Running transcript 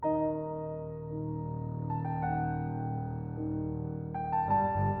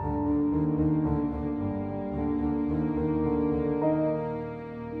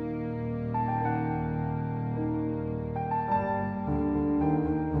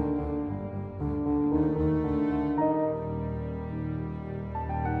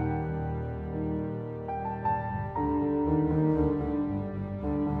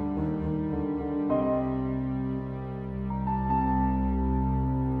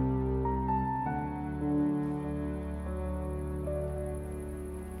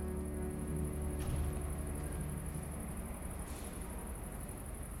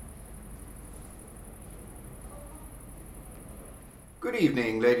Good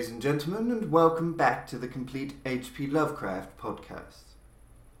evening, ladies and gentlemen, and welcome back to the Complete H.P. Lovecraft podcast.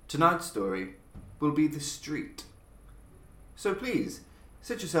 Tonight's story will be The Street. So please,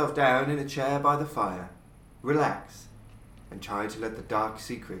 sit yourself down in a chair by the fire, relax, and try to let the dark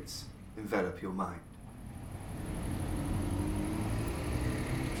secrets envelop your mind.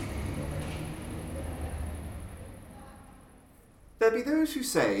 There be those who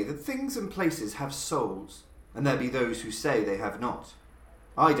say that things and places have souls, and there be those who say they have not.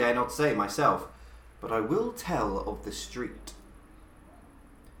 I dare not say myself, but I will tell of the street.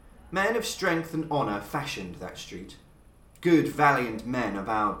 Men of strength and honour fashioned that street. Good, valiant men of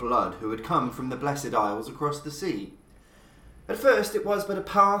our blood who had come from the Blessed Isles across the sea. At first it was but a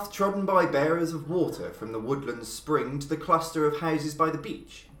path trodden by bearers of water from the woodland spring to the cluster of houses by the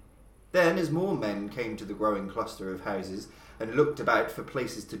beach. Then, as more men came to the growing cluster of houses and looked about for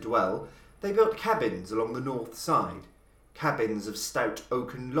places to dwell, they built cabins along the north side, cabins of stout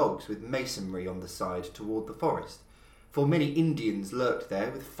oaken logs with masonry on the side toward the forest, for many Indians lurked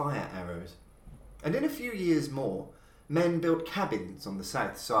there with fire arrows. And in a few years more, men built cabins on the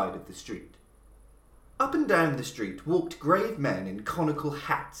south side of the street. Up and down the street walked grave men in conical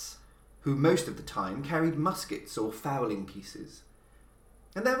hats, who most of the time carried muskets or fowling pieces.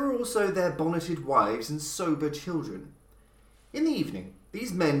 And there were also their bonneted wives and sober children. In the evening,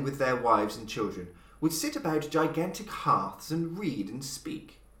 these men with their wives and children would sit about gigantic hearths and read and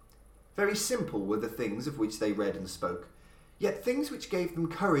speak. Very simple were the things of which they read and spoke, yet things which gave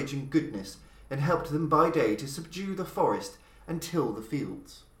them courage and goodness, and helped them by day to subdue the forest and till the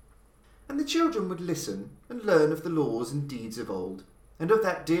fields. And the children would listen and learn of the laws and deeds of old, and of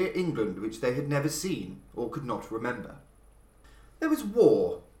that dear England which they had never seen or could not remember. There was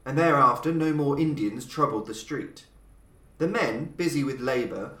war, and thereafter no more Indians troubled the street. The men, busy with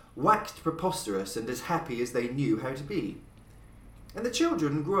labour, waxed preposterous and as happy as they knew how to be. And the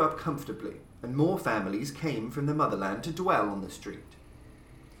children grew up comfortably, and more families came from the motherland to dwell on the street.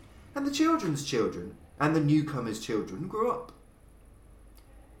 And the children's children, and the newcomers' children grew up.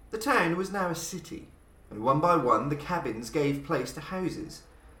 The town was now a city, and one by one the cabins gave place to houses,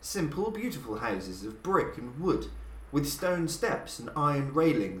 simple, beautiful houses of brick and wood, with stone steps and iron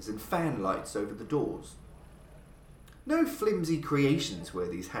railings and fan lights over the doors. No flimsy creations were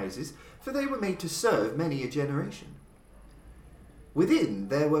these houses, for they were made to serve many a generation. Within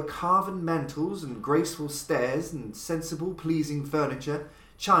there were carven mantels and graceful stairs and sensible, pleasing furniture,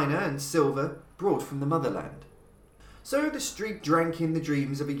 china and silver, brought from the motherland. So the street drank in the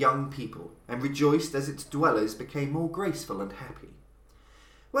dreams of a young people, and rejoiced as its dwellers became more graceful and happy.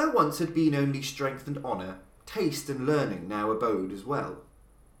 Where once had been only strength and honour, taste and learning now abode as well.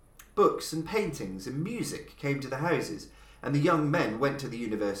 Books and paintings and music came to the houses, and the young men went to the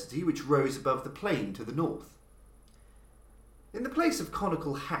university which rose above the plain to the north. In the place of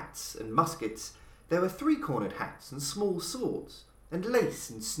conical hats and muskets, there were three-cornered hats and small swords, and lace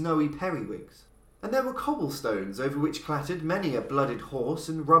and snowy periwigs. And there were cobblestones over which clattered many a blooded horse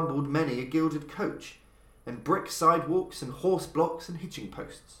and rumbled many a gilded coach, and brick sidewalks and horse blocks and hitching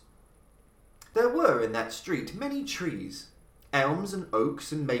posts. There were in that street many trees, elms and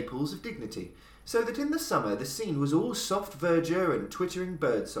oaks and maples of dignity, so that in the summer the scene was all soft verdure and twittering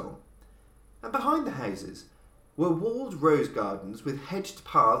birdsong. And behind the houses were walled rose gardens with hedged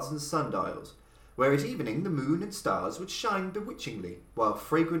paths and sundials, where at evening the moon and stars would shine bewitchingly, while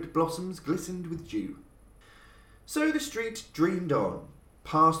fragrant blossoms glistened with dew. So the street dreamed on,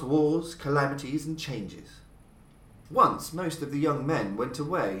 past wars, calamities, and changes. Once most of the young men went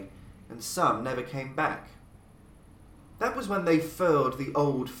away, and some never came back. That was when they furled the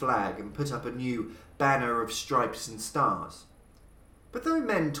old flag and put up a new banner of stripes and stars. But though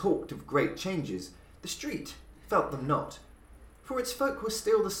men talked of great changes, the street felt them not, for its folk were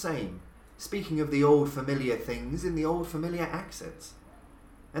still the same, speaking of the old familiar things in the old familiar accents.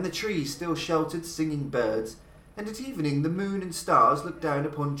 And the trees still sheltered singing birds, and at evening the moon and stars looked down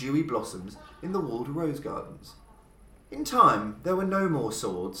upon dewy blossoms in the walled rose gardens. In time there were no more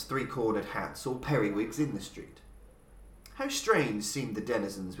swords, three-cornered hats, or periwigs in the street. How strange seemed the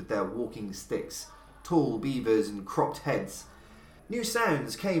denizens with their walking sticks, tall beavers and cropped heads. New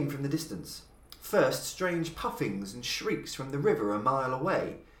sounds came from the distance. First strange puffings and shrieks from the river a mile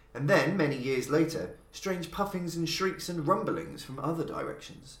away, and then, many years later, strange puffings and shrieks and rumblings from other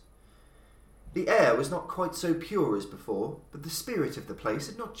directions. The air was not quite so pure as before, but the spirit of the place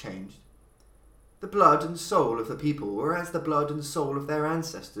had not changed. The blood and soul of the people were as the blood and soul of their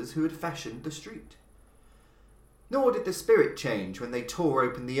ancestors who had fashioned the street. Nor did the spirit change when they tore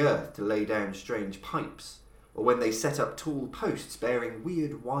open the earth to lay down strange pipes, or when they set up tall posts bearing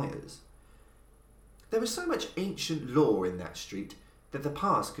weird wires. There was so much ancient lore in that street that the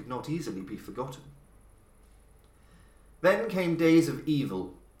past could not easily be forgotten. Then came days of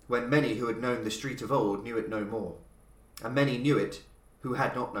evil, when many who had known the street of old knew it no more, and many knew it who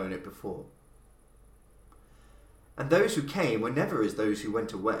had not known it before. And those who came were never as those who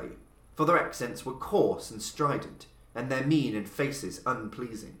went away, for their accents were coarse and strident, and their mien and faces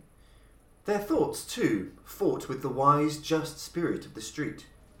unpleasing. Their thoughts, too, fought with the wise, just spirit of the street,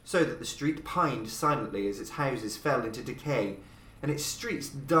 so that the street pined silently as its houses fell into decay, and its streets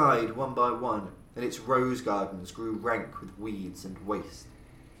died one by one, and its rose gardens grew rank with weeds and waste.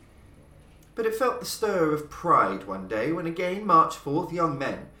 But it felt the stir of pride one day when again marched forth young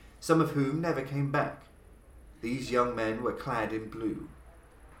men, some of whom never came back. These young men were clad in blue.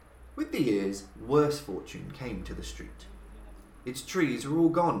 With the years, worse fortune came to the street. Its trees were all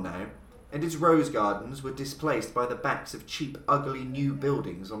gone now, and its rose gardens were displaced by the backs of cheap, ugly new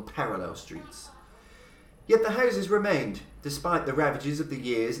buildings on parallel streets. Yet the houses remained, despite the ravages of the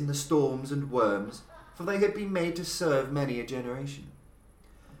years and the storms and worms, for they had been made to serve many a generation.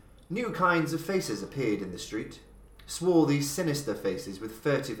 New kinds of faces appeared in the street, swarthy, sinister faces with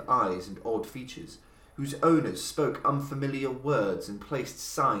furtive eyes and odd features, whose owners spoke unfamiliar words and placed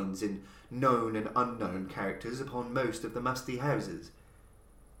signs in known and unknown characters upon most of the musty houses.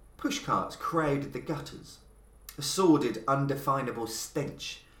 Pushcarts crowded the gutters. A sordid, undefinable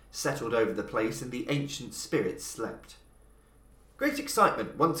stench settled over the place, and the ancient spirits slept. Great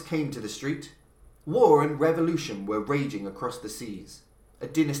excitement once came to the street. War and revolution were raging across the seas. A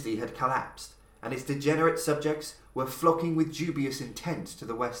dynasty had collapsed, and its degenerate subjects were flocking with dubious intent to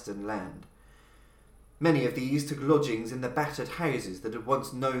the western land. Many of these took lodgings in the battered houses that had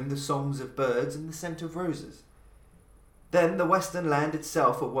once known the songs of birds and the scent of roses. Then the western land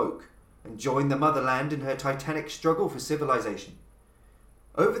itself awoke, and joined the motherland in her titanic struggle for civilization.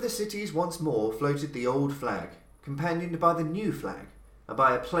 Over the cities once more floated the old flag, companioned by the new flag, and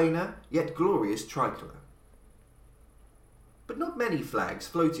by a plainer yet glorious tricolour. But not many flags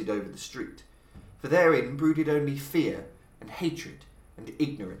floated over the street, for therein brooded only fear and hatred and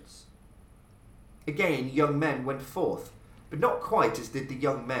ignorance. Again young men went forth, but not quite as did the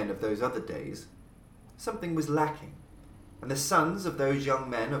young men of those other days. Something was lacking, and the sons of those young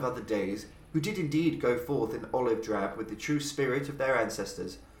men of other days, who did indeed go forth in olive drab with the true spirit of their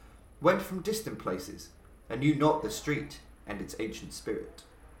ancestors, went from distant places, and knew not the street and its ancient spirit.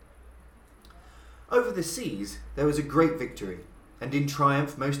 Over the seas there was a great victory, and in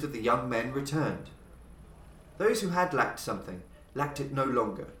triumph most of the young men returned. Those who had lacked something lacked it no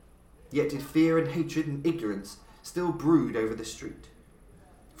longer, yet did fear and hatred and ignorance still brood over the street.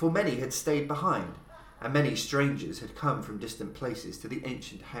 For many had stayed behind, and many strangers had come from distant places to the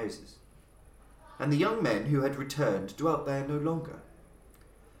ancient houses. And the young men who had returned dwelt there no longer.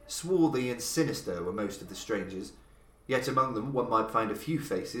 Swarthy and sinister were most of the strangers, yet among them one might find a few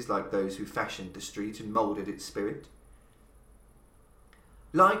faces like those who fashioned the street and moulded its spirit.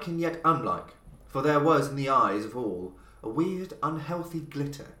 Like and yet unlike, for there was in the eyes of all a weird, unhealthy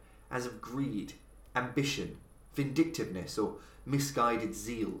glitter, as of greed, ambition, vindictiveness, or misguided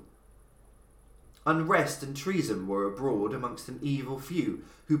zeal. Unrest and treason were abroad amongst an evil few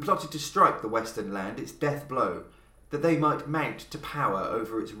who plotted to strike the western land its death blow, that they might mount to power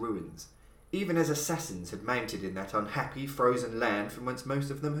over its ruins, even as assassins had mounted in that unhappy frozen land from whence most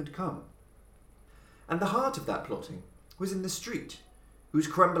of them had come. And the heart of that plotting was in the street, whose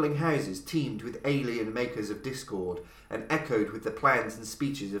crumbling houses teemed with alien makers of discord, and echoed with the plans and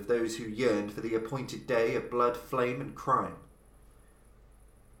speeches of those who yearned for the appointed day of blood, flame, and crime.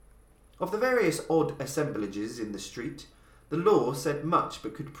 Of the various odd assemblages in the street, the law said much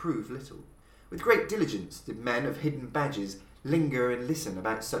but could prove little. With great diligence did men of hidden badges linger and listen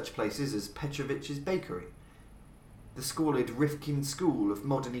about such places as Petrovich's Bakery, the squalid Rifkin School of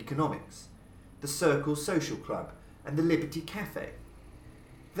Modern Economics, the Circle Social Club, and the Liberty Cafe.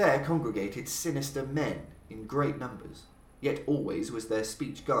 There congregated sinister men in great numbers, yet always was their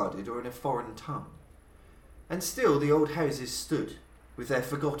speech guarded or in a foreign tongue. And still the old houses stood, with their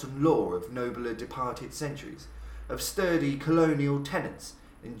forgotten lore of nobler departed centuries, of sturdy colonial tenants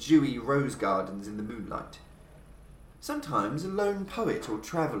and dewy rose gardens in the moonlight. Sometimes a lone poet or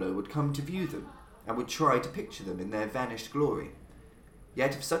traveller would come to view them, and would try to picture them in their vanished glory.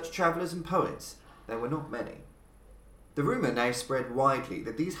 Yet of such travellers and poets there were not many. The rumour now spread widely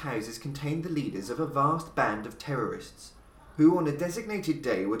that these houses contained the leaders of a vast band of terrorists, who on a designated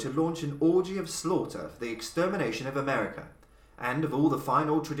day were to launch an orgy of slaughter for the extermination of America, and of all the fine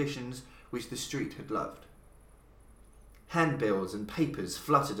old traditions which the street had loved. Handbills and papers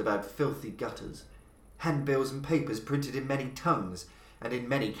fluttered about filthy gutters, handbills and papers printed in many tongues and in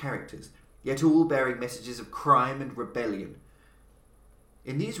many characters, yet all bearing messages of crime and rebellion.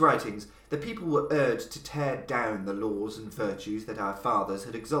 In these writings, the people were urged to tear down the laws and virtues that our fathers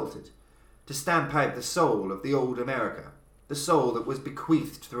had exalted, to stamp out the soul of the old America, the soul that was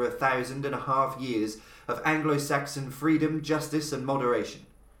bequeathed through 1,500 years of Anglo-Saxon freedom, justice, and moderation.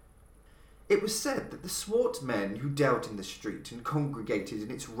 It was said that the swart men who dealt in the street and congregated in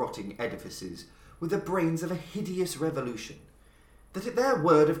its rotting edifices were the brains of a hideous revolution, that at their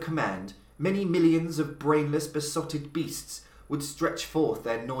word of command many millions of brainless, besotted beasts would stretch forth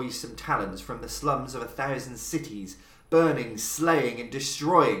their noisome talons from the slums of 1,000 cities, burning, slaying, and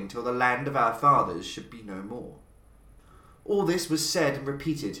destroying till the land of our fathers should be no more. All this was said and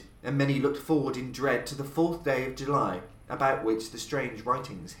repeated, and many looked forward in dread to the 4th day of July, about which the strange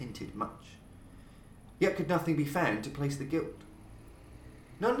writings hinted much. Yet could nothing be found to place the guilt.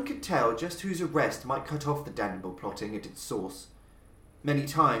 None could tell just whose arrest might cut off the damnable plotting at its source. Many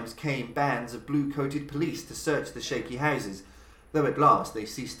times came bands of blue-coated police to search the shaky houses, though at last they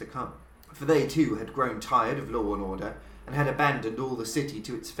ceased to come, for they too had grown tired of law and order, and had abandoned all the city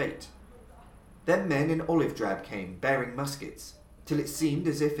to its fate. Then men in olive drab came, bearing muskets, till it seemed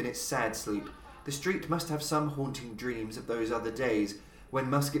as if in its sad sleep the street must have some haunting dreams of those other days when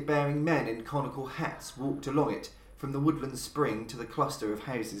musket-bearing men in conical hats walked along it from the woodland spring to the cluster of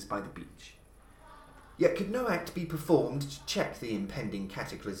houses by the beach. Yet could no act be performed to check the impending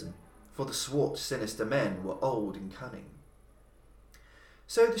cataclysm, for the swart, sinister men were old and cunning.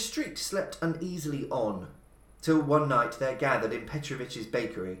 So the street slept uneasily on, till one night there gathered in Petrovich's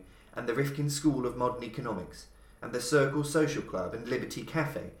bakery and the Rifkin School of Modern Economics, and the Circle Social Club and Liberty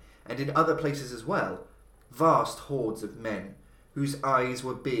Cafe, and in other places as well, vast hordes of men, whose eyes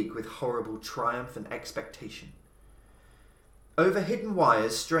were big with horrible triumph and expectation. Over hidden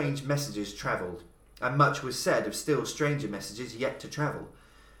wires strange messages travelled, and much was said of still stranger messages yet to travel,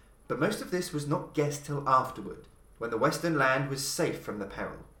 but most of this was not guessed till afterward, when the western land was safe from the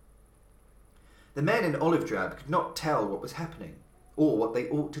peril. The men in olive drab could not tell what was happening, or what they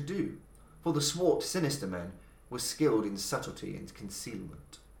ought to do, for the swart, sinister men were skilled in subtlety and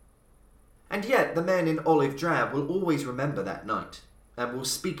concealment. And yet the men in olive drab will always remember that night, and will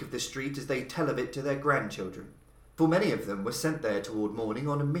speak of the street as they tell of it to their grandchildren, for many of them were sent there toward morning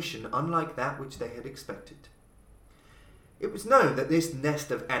on a mission unlike that which they had expected. It was known that this nest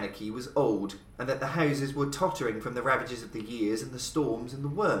of anarchy was old, and that the houses were tottering from the ravages of the years and the storms and the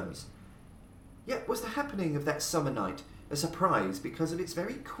worms. Yet was the happening of that summer night a surprise because of its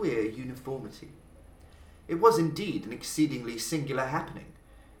very queer uniformity. It was indeed an exceedingly singular happening,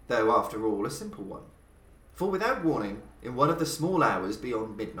 though after all a simple one. For without warning, in one of the small hours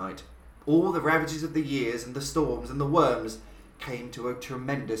beyond midnight, all the ravages of the years and the storms and the worms came to a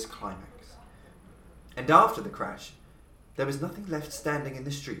tremendous climax. And after the crash, there was nothing left standing in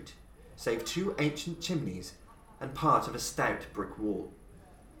the street, save 2 ancient chimneys and part of a stout brick wall.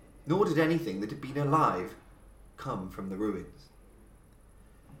 Nor did anything that had been alive come from the ruins.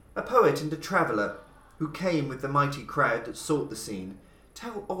 A poet and a traveller, who came with the mighty crowd that sought the scene,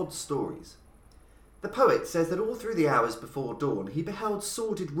 tell odd stories. The poet says that all through the hours before dawn he beheld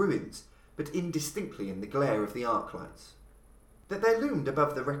sordid ruins, but indistinctly in the glare of the arc lights. That there loomed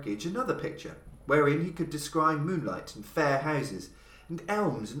above the wreckage another picture, wherein he could descry moonlight and fair houses, and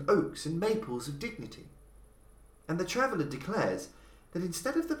elms and oaks and maples of dignity. And the traveller declares that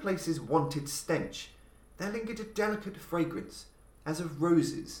instead of the place's wonted stench, there lingered a delicate fragrance, as of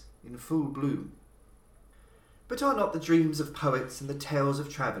roses in full bloom. But are not the dreams of poets and the tales of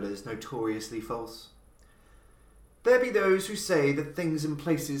travellers notoriously false? There be those who say that things and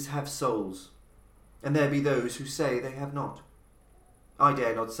places have souls, and there be those who say they have not. I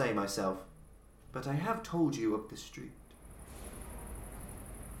dare not say myself, but I have told you of the street.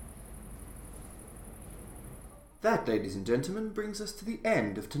 That, ladies and gentlemen, brings us to the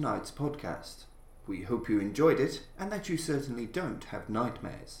end of tonight's podcast. We hope you enjoyed it, and that you certainly don't have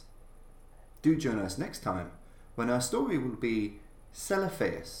nightmares. Do join us next time, when our story will be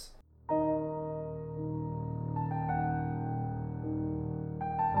Celophaeus.